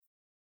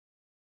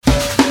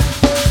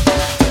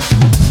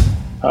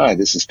Hi,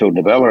 this is Phil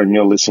Novella, and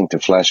you're listening to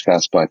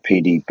Flashcast by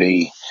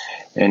PDB.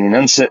 And in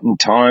uncertain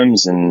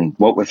times and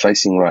what we're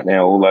facing right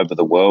now all over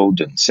the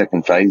world and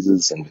second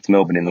phases and with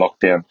Melbourne in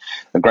lockdown,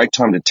 a great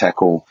time to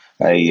tackle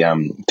a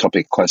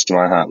topic close to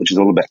my heart, which is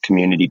all about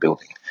community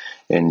building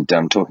and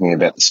talking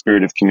about the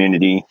spirit of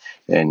community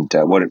and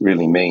what it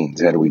really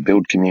means. How do we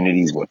build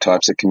communities? What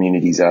types of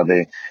communities are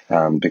there?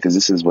 Because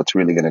this is what's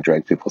really going to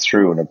drag people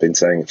through. And I've been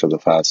saying it for the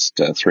past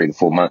 3 to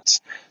 4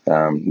 months,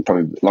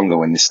 probably longer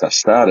when this stuff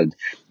started,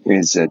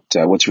 is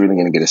that what's really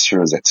going to get us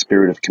through is that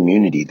spirit of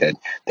community,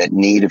 that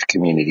need of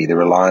community, the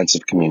reliance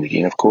of community.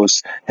 And of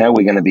course, how are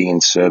we going to be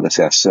in service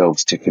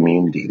ourselves to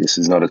community? This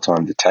is not a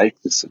time to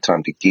take. This is a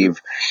time to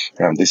give.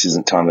 This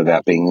isn't time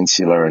about being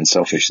insular and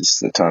selfish. This is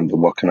the time to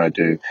what can I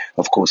do,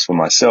 of course, for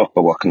myself,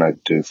 but what can I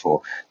do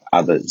for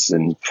others?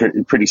 And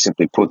pretty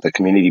simply put, the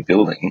community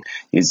building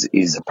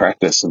is a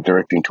practice of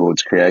directing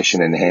towards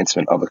creation and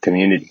enhancement of a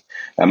community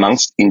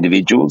amongst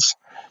individuals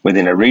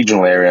within a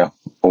regional area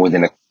or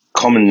within a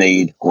common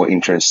need or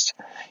interest.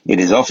 It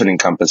is often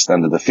encompassed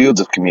under the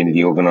fields of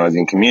community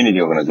organising,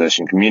 community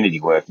organisation, community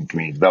work, and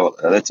community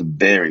development. Now, that's a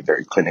very,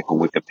 very clinical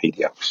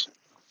Wikipedia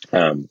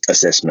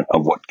assessment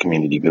of what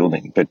community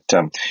building. But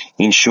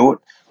in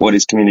short, what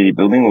is community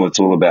building? Well, it's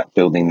all about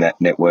building that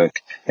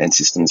network and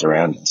systems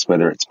around us,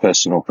 whether it's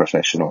personal,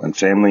 professional, and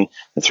family,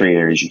 the three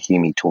areas you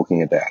hear me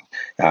talking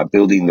about.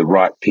 Building the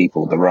right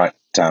people, the right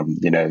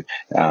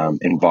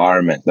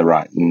environment, the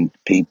right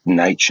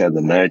nature,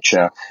 the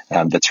nurture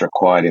that's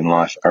required in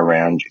life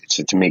around you.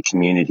 So to me,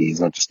 community is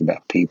not just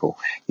about people.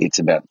 It's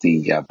about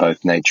the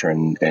both nature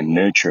and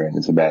nurture, and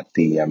it's about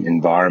the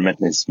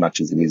environment as much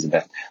as it is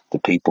about the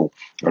people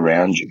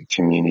around you.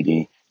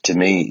 Community, to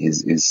me,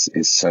 is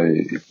so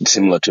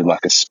similar to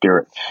like a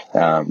spirit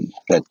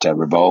that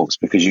revolves,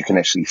 because you can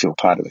actually feel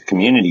part of a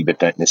community but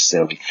don't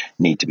necessarily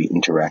need to be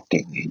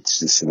interacting. It's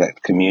just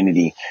that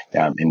community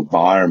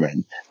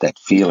environment, that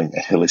feeling,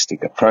 that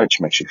holistic approach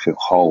makes you feel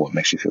whole. It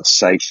makes you feel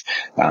safe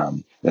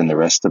than the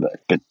rest of it.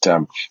 But,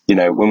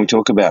 when we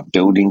talk about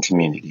building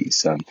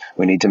communities,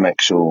 we need to make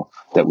sure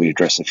that we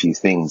address a few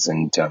things.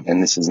 And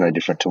this is no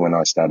different to when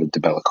I started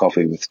Debella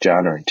Coffee with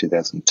Jana in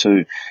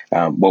 2002.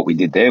 What we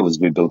did there was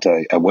we built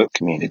a work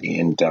community.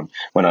 And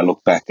when I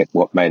look back at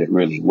what made it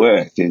really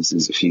work, there's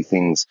a few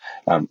things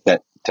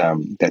that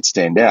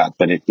stand out,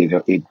 but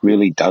it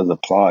really does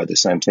apply the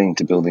same thing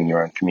to building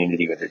your own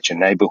community, whether it's your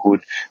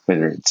neighborhood,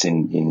 whether it's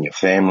in your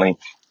family.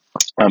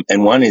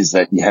 And one is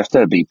that you have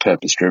to be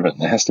purpose driven.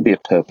 There has to be a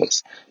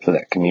purpose for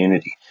that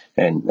community.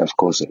 And of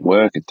course, at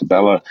work, at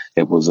Debella,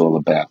 it was all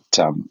about,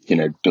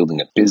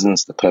 building a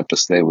business. The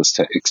purpose there was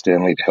to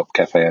externally to help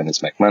cafe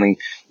owners make money.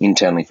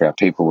 Internally for our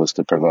people was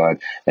to provide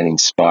an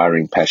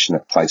inspiring,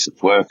 passionate place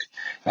of work.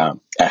 At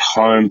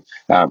home,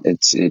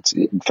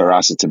 for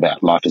us, it's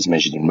about life is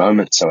measured in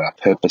moments. So our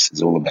purpose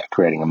is all about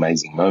creating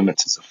amazing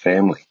moments as a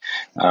family.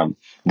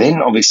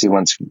 Then obviously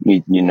once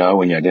you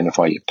know and you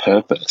identify your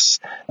purpose,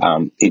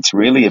 it's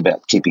really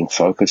about keeping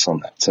focus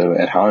on that. So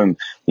at home,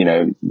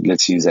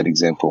 let's use that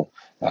example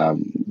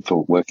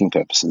for working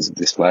purposes of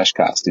this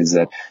flashcast, is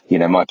that,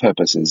 my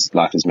purpose is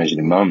life is measured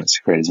in moments,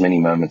 to create as many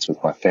moments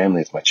with my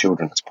family, with my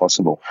children as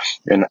possible.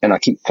 And I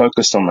keep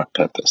focused on that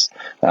purpose.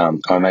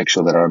 I make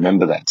sure that I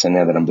remember that. So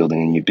now that I'm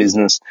building a new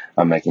business,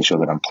 I'm making sure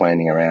that I'm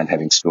planning around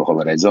having school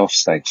holidays off,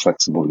 staying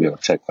flexible to be able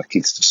to take my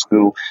kids to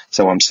school.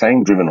 So I'm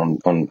staying driven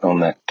on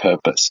that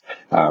purpose,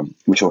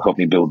 which will help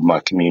me build my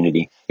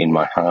community in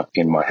my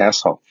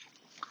household.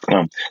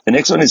 The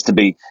next one is to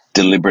be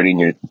deliberate in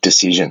your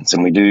decisions,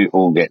 and we do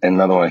all get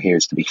another one here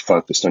is to be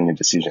focused on your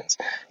decisions.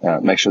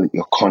 Make sure that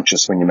you're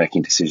conscious when you're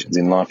making decisions.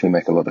 In life, we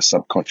make a lot of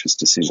subconscious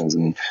decisions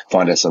and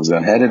find ourselves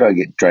going, how did I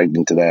get dragged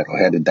into that, or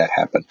how did that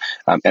happen?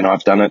 And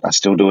I've done it. I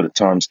still do it at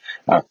times.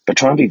 But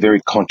try and be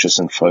very conscious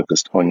and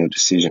focused on your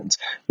decisions,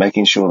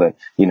 making sure that,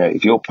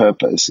 if your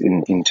purpose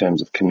in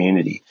terms of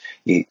community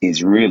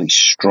is really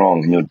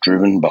strong and you're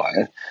driven by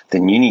it,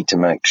 then you need to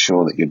make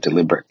sure that you're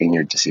deliberate in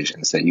your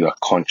decisions, that you are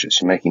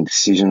conscious. You're making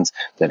decisions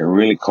that are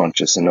really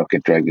conscious and not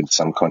get dragged into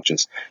some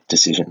conscious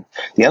decision.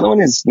 The other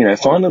one is,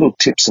 find little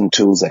tips and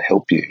tools that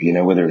help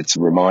you, whether it's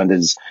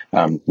reminders.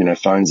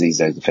 Phones these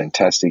days are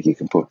fantastic. You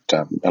can put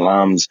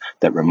alarms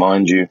that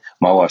remind you.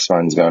 My wife's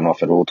phone's going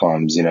off at all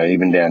times,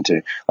 even down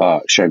to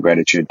show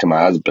gratitude to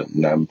my husband.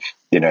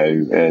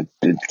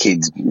 The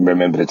kids,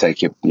 remember to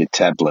take your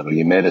tablet or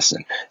your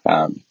medicine.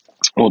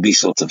 All these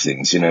sorts of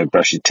things,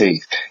 brush your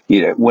teeth,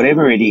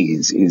 whatever it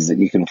is that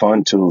you can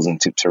find tools and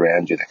tips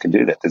around you that can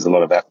do that. There's a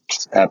lot of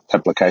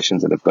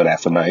applications that have got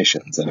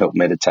affirmations that help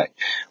meditate,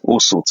 all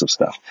sorts of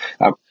stuff.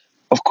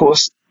 Of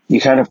course, you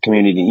can't have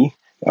community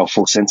or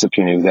full sense of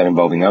community without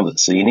involving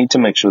others. So you need to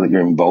make sure that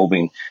you're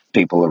involving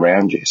people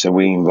around you. So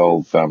we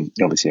involve,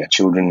 obviously, our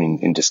children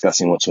in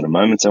discussing what sort of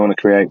moments they want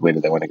to create, where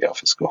do they want to go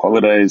for school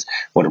holidays,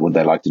 what would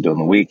they like to do on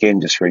the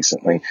weekend. Just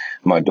recently,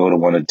 my daughter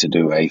wanted to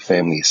do a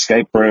family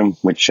escape room,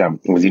 which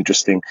was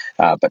interesting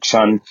but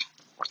fun.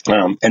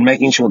 and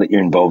making sure that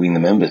you're involving the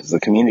members. The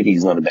community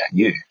is not about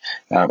you.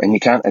 And you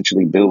can't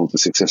actually build a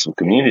successful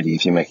community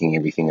if you're making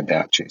everything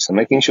about you. So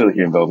making sure that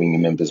you're involving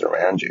your members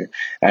around you,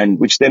 and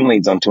which then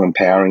leads on to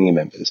empowering your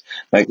members,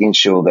 making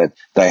sure that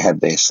they have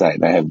their say,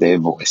 they have their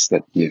voice,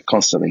 that you're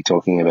constantly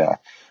talking about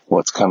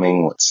what's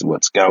coming,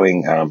 what's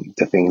going,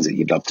 the things that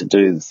you'd love to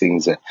do, the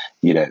things that,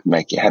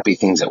 make you happy,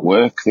 things that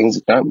work, things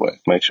that don't work.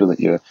 Make sure that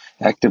you're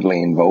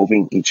actively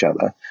involving each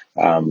other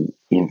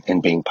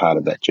in being part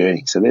of that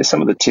journey. So there's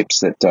some of the tips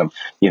that,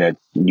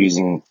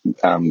 using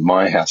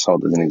my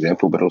household as an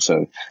example, but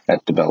also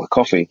at DeBella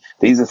Coffee,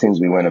 these are things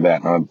we went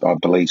about and I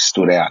believe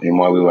stood out in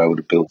why we were able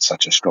to build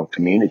such a strong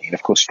community. And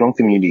of course, strong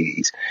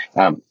communities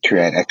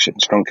create action.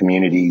 Strong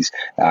communities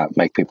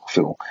make people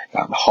feel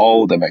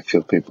whole. They make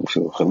people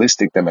feel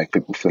holistic. They make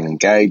people feel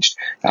engaged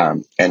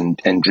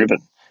and driven.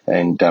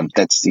 And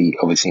that's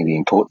obviously the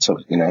importance of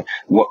it.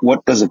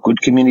 What does a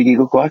good community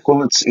look like?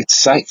 Well, it's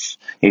safe,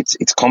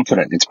 it's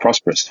confident, it's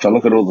prosperous. If I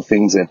look at all the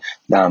things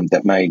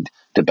that made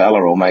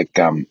DeBella or make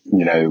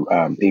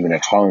even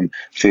at home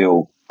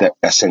feel that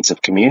a sense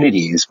of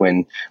community is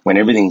when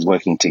everything's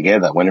working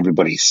together, when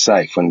everybody's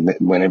safe,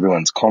 when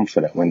everyone's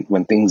confident,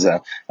 when things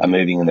are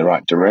moving in the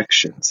right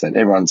directions, that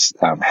everyone's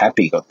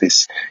happy, got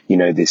this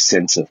this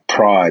sense of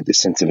pride, this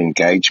sense of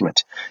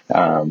engagement.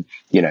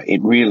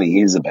 It really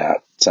is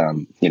about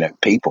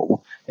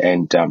people,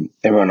 and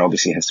everyone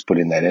obviously has to put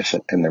in that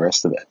effort and the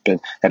rest of it.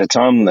 But at a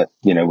time that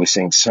we're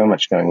seeing so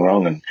much going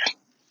wrong, and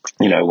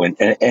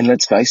and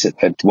let's face it,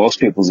 that whilst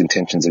people's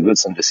intentions are good,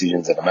 some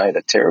decisions that are made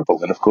are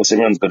terrible. And of course,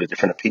 everyone's got a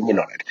different opinion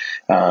on it.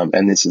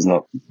 And this is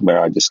not where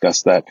I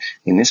discuss that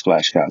in this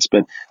flashcast.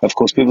 But of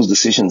course, people's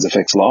decisions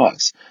affects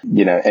lives,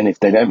 and if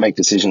they don't make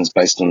decisions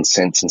based on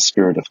sense and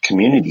spirit of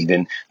community,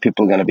 then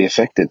people are going to be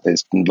affected.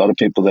 There's a lot of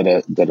people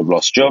that have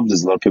lost jobs.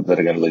 There's a lot of people that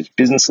are going to lose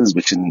businesses,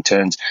 which in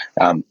turn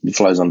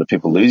flows on to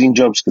people losing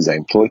jobs because they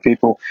employ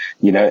people,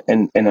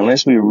 and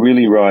unless we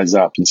really rise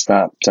up and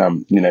start,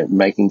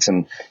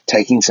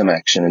 taking some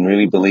action and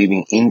really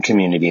believing in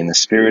community and the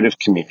spirit of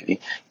community,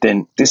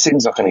 then this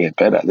thing's not going to get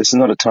better. This is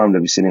not a time to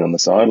be sitting on the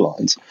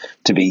sidelines,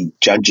 to be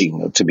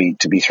judging, or to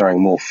be throwing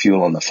more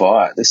fuel on the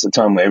fire. This is a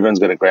time where everyone's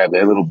got to grab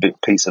their little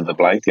piece of the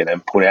blanket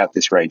and put out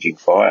this raging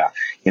fire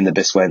in the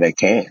best way they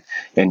can.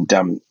 And,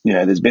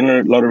 there's been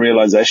a lot of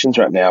realizations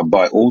right now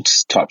by all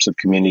types of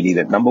community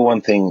that number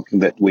one thing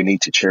that we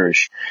need to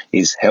cherish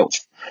is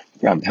health.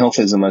 Health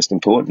is the most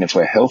important. If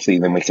we're healthy,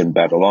 then we can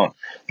battle on.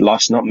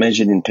 Life's not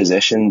measured in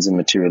possessions and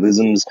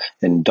materialisms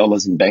and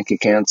dollars in bank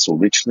accounts or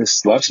rich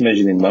lists. Life's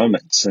measured in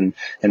moments. And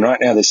right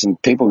now there's some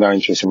people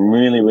going through some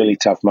really, really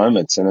tough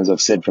moments. And as I've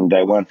said from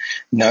day one,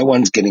 no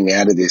one's getting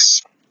out of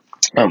this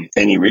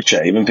any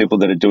richer. Even people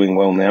that are doing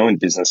well now in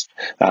business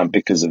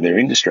because of their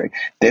industry,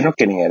 they're not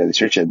getting out of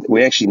this richer.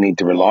 We actually need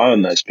to rely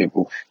on those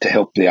people to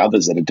help the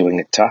others that are doing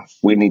it tough.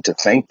 We need to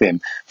thank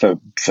them for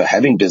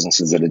having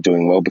businesses that are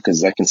doing well, because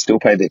they can still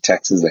pay their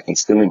taxes, they can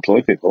still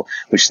employ people,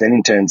 which then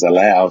in turn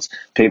allows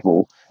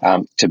people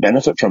to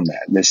benefit from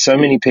that. There's so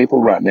many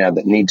people right now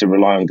that need to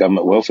rely on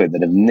government welfare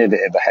that have never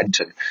ever had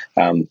to,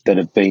 that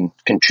have been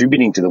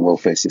contributing to the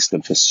welfare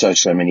system for so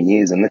many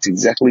years, and that's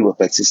exactly what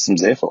that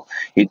system's there for.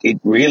 It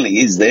really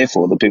is there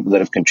for the people that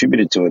have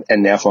contributed to it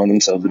and now find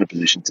themselves in a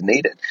position to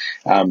need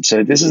it.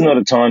 So this is not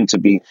a time to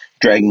be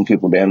dragging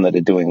people down that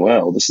are doing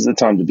well. This is a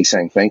time to be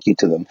saying thank you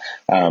to them,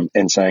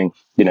 and saying,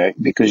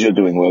 because you're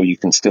doing well, you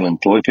can still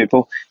employ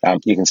people,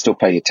 you can still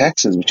pay your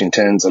taxes, which in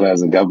turn allows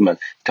the government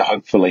to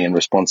hopefully and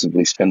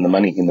responsibly spend the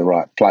money in the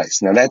right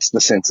place. Now, that's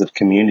the sense of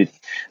community,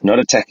 not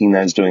attacking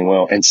those doing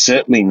well, and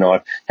certainly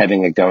not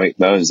having a go at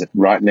those that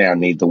right now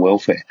need the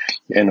welfare.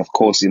 And of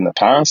course, in the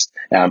past,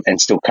 and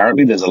still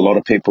currently, there's a lot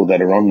of people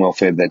that are on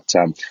welfare that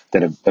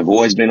have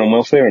always been on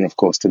welfare. And of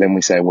course, to them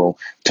we say, well,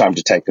 time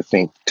to take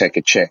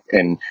a check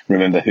and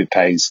remember who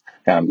pays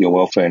your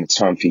welfare, and it's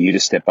time for you to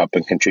step up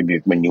and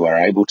contribute when you are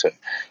able to.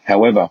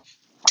 However,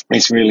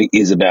 this really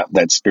is about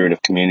that spirit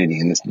of community,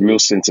 and this real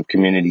sense of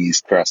community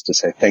is for us to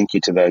say thank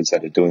you to those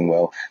that are doing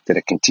well, that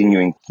are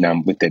continuing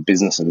with their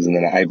businesses, and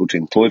that are able to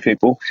employ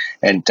people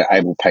and to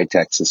able to pay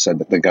taxes so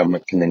that the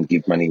government can then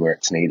give money where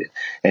it's needed.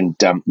 And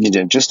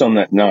just on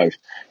that note,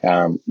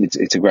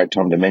 it's a great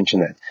time to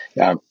mention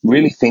that.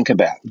 Really think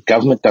about,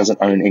 government doesn't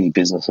own any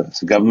businesses.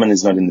 The government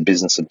is not in the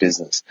business of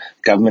business.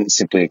 Government is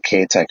simply a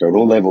caretaker at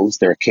all levels.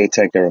 They're a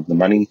caretaker of the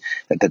money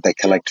that they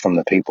collect from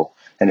the people.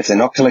 And if they're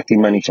not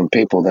collecting money from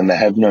people, then they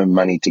have no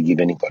money to give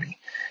anybody.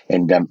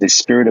 And this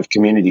spirit of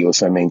community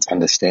also means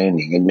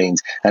understanding. It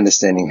means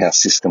understanding how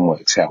system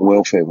works, how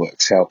welfare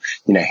works, how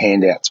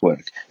handouts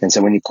work. And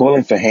so when you're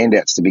calling for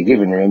handouts to be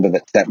given, remember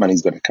that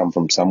money's got to come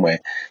from somewhere.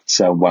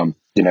 So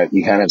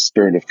you can't have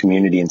spirit of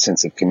community and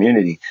sense of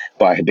community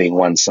by being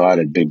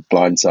one-sided, being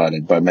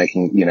blindsided, by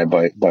making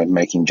by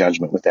making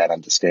judgment without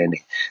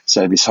understanding.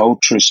 So this whole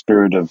true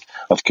spirit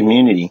of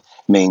community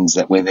means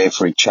that we're there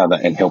for each other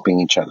and helping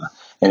each other.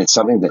 And it's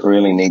something that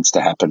really needs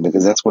to happen,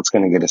 because that's what's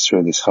going to get us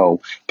through this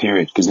whole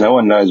period, because no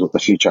one knows what the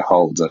future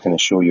holds. I can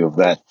assure you of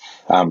that.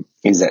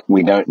 Is that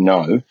we don't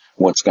know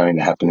what's going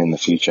to happen in the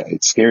future.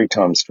 It's scary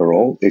times for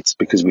all. It's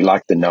because we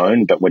like the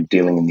known, but we're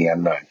dealing in the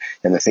unknown.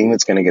 And the thing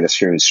that's going to get us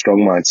through is strong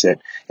mindset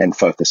and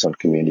focus on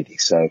community.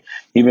 So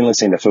you've been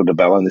listening to Phil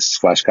DeBella, and this is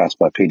Flashcast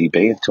by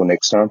PDB. Until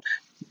next time,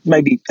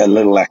 maybe a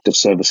little act of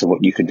service of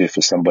what you could do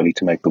for somebody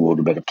to make the world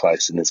a better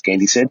place. And as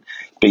Gandhi said,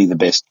 be the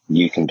best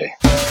you can be.